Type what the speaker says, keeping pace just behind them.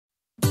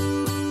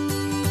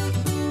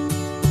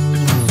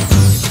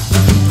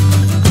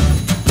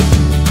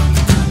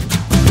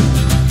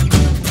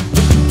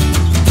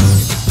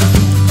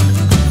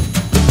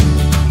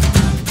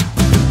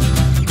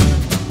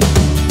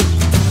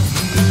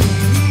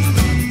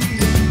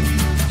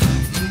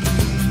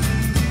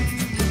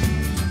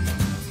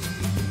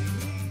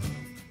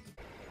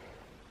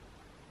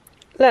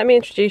let me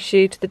introduce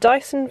you to the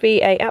Dyson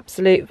V8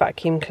 Absolute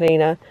vacuum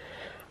cleaner.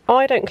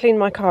 I don't clean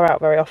my car out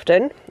very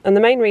often, and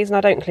the main reason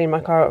I don't clean my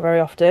car out very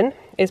often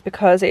is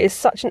because it is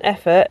such an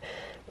effort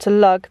to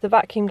lug the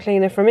vacuum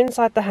cleaner from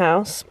inside the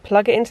house,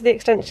 plug it into the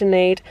extension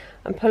lead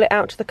and pull it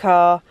out to the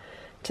car,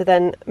 to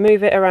then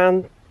move it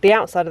around the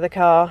outside of the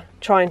car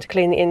trying to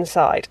clean the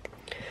inside.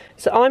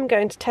 So I'm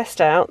going to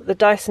test out the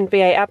Dyson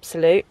V8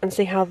 Absolute and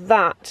see how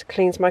that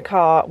cleans my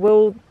car.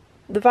 Will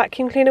the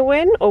vacuum cleaner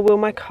win or will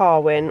my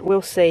car win?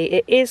 We'll see.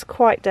 It is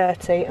quite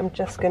dirty. I'm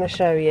just going to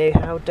show you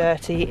how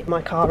dirty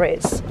my car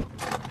is.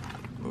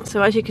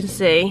 So as you can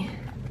see,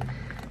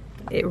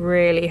 it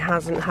really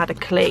hasn't had a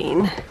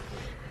clean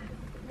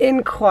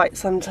in quite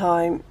some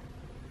time.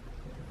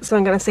 So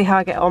I'm going to see how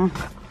I get on.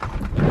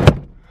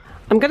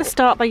 I'm going to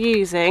start by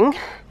using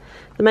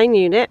the main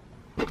unit,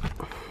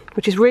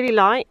 which is really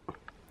light,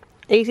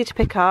 easy to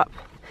pick up,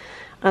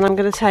 and I'm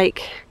going to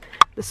take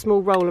the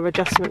small roller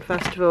adjustment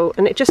first of all,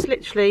 and it just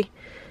literally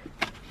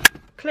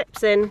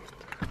clips in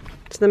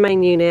to the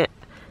main unit,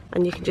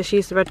 and you can just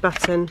use the red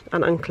button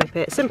and unclip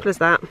it. Simple as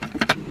that.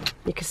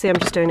 You can see I'm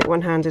just doing it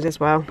one-handed as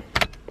well.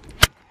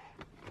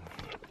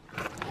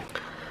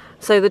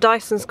 So the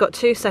Dyson's got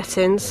two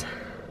settings.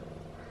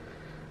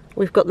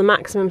 We've got the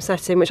maximum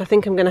setting, which I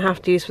think I'm going to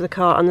have to use for the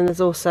car, and then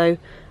there's also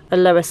a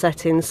lower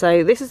setting.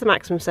 So this is the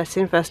maximum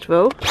setting first of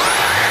all.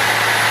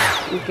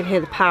 You can hear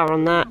the power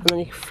on that, and then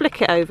you can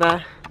flick it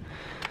over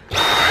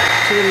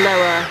to the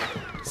lower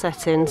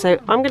setting. So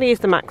I'm going to use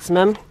the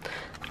maximum,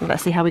 and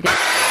let's see how we go.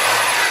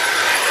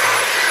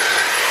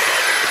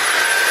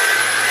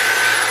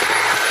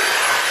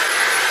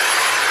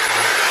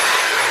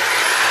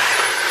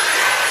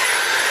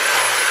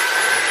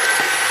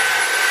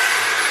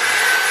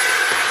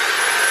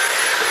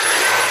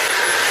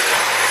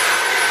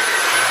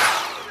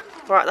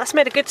 Right, that's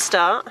made a good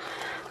start,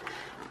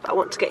 but I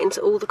want to get into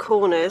all the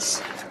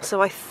corners,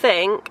 so I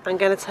think I'm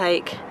going to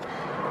take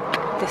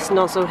this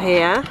nozzle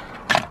here,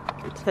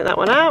 take that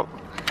one out,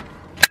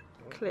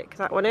 click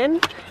that one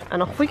in,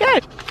 and off we go.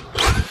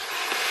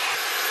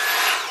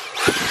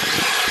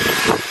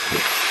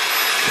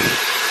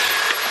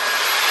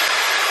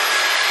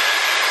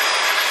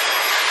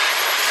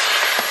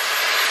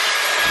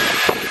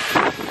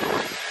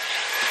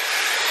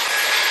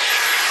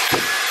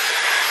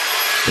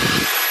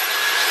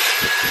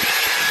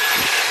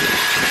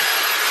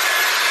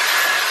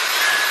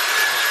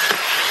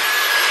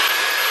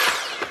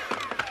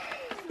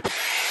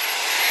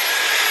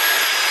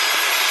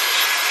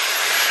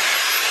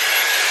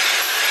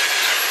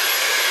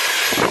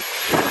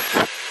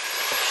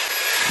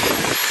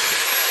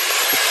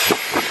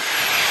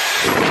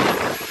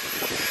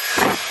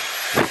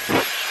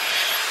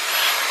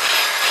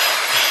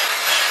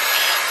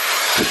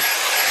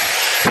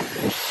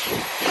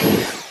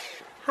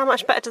 How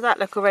much better does that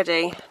look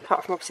already?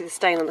 Apart from obviously the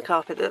stain on the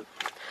carpet that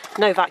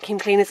no vacuum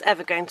cleaner is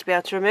ever going to be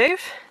able to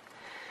remove.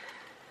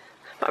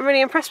 But I'm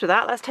really impressed with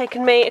that. That's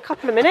taken me a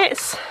couple of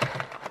minutes.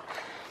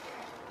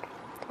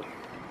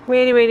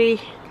 Really,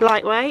 really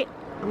lightweight.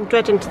 I'm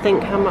dreading to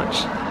think how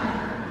much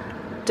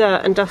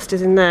dirt and dust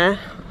is in there.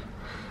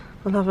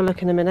 I'll have a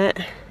look in a minute.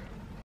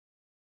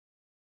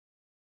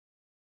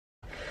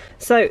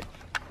 So,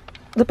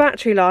 the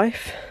battery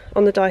life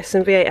on the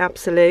Dyson V8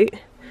 Absolute,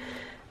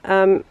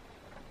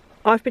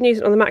 I've been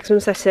using it on the maximum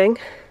setting,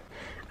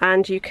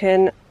 and you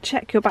can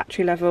check your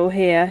battery level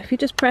here. If you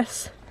just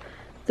press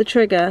the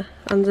trigger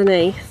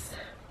underneath,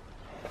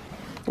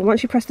 and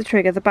once you press the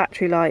trigger, the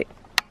battery light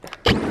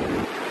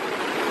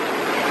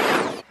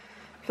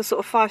for sort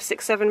of 5,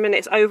 6, 7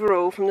 minutes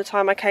overall from the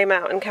time I came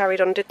out and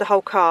carried on and did the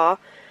whole car,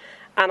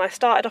 and I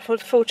started off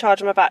with full charge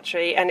of my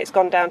battery and it's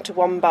gone down to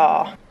 1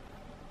 bar.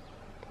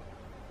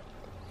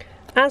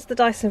 As the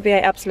Dyson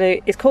V8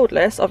 Absolute is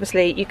cordless,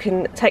 obviously you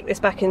can take this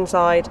back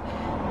inside,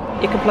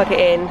 you can plug it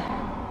in.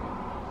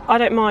 I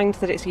don't mind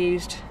that it's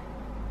used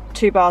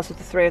 2 bars of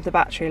the 3 of the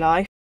battery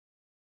life.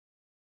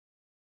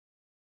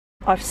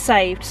 I've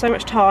saved so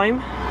much time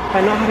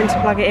by not having to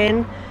plug it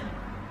in.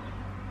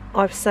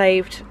 I've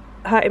saved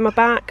hurting my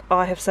back,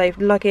 I have saved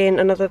lugging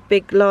another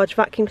big large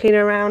vacuum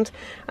cleaner around,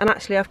 and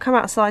actually I've come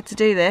outside to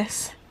do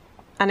this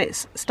and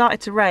it's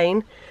started to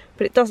rain,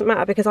 but it doesn't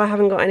matter because I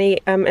haven't got any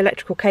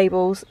electrical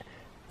cables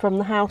from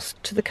the house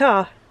to the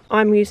car.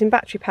 I'm using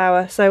battery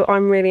power, so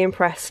I'm really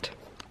impressed.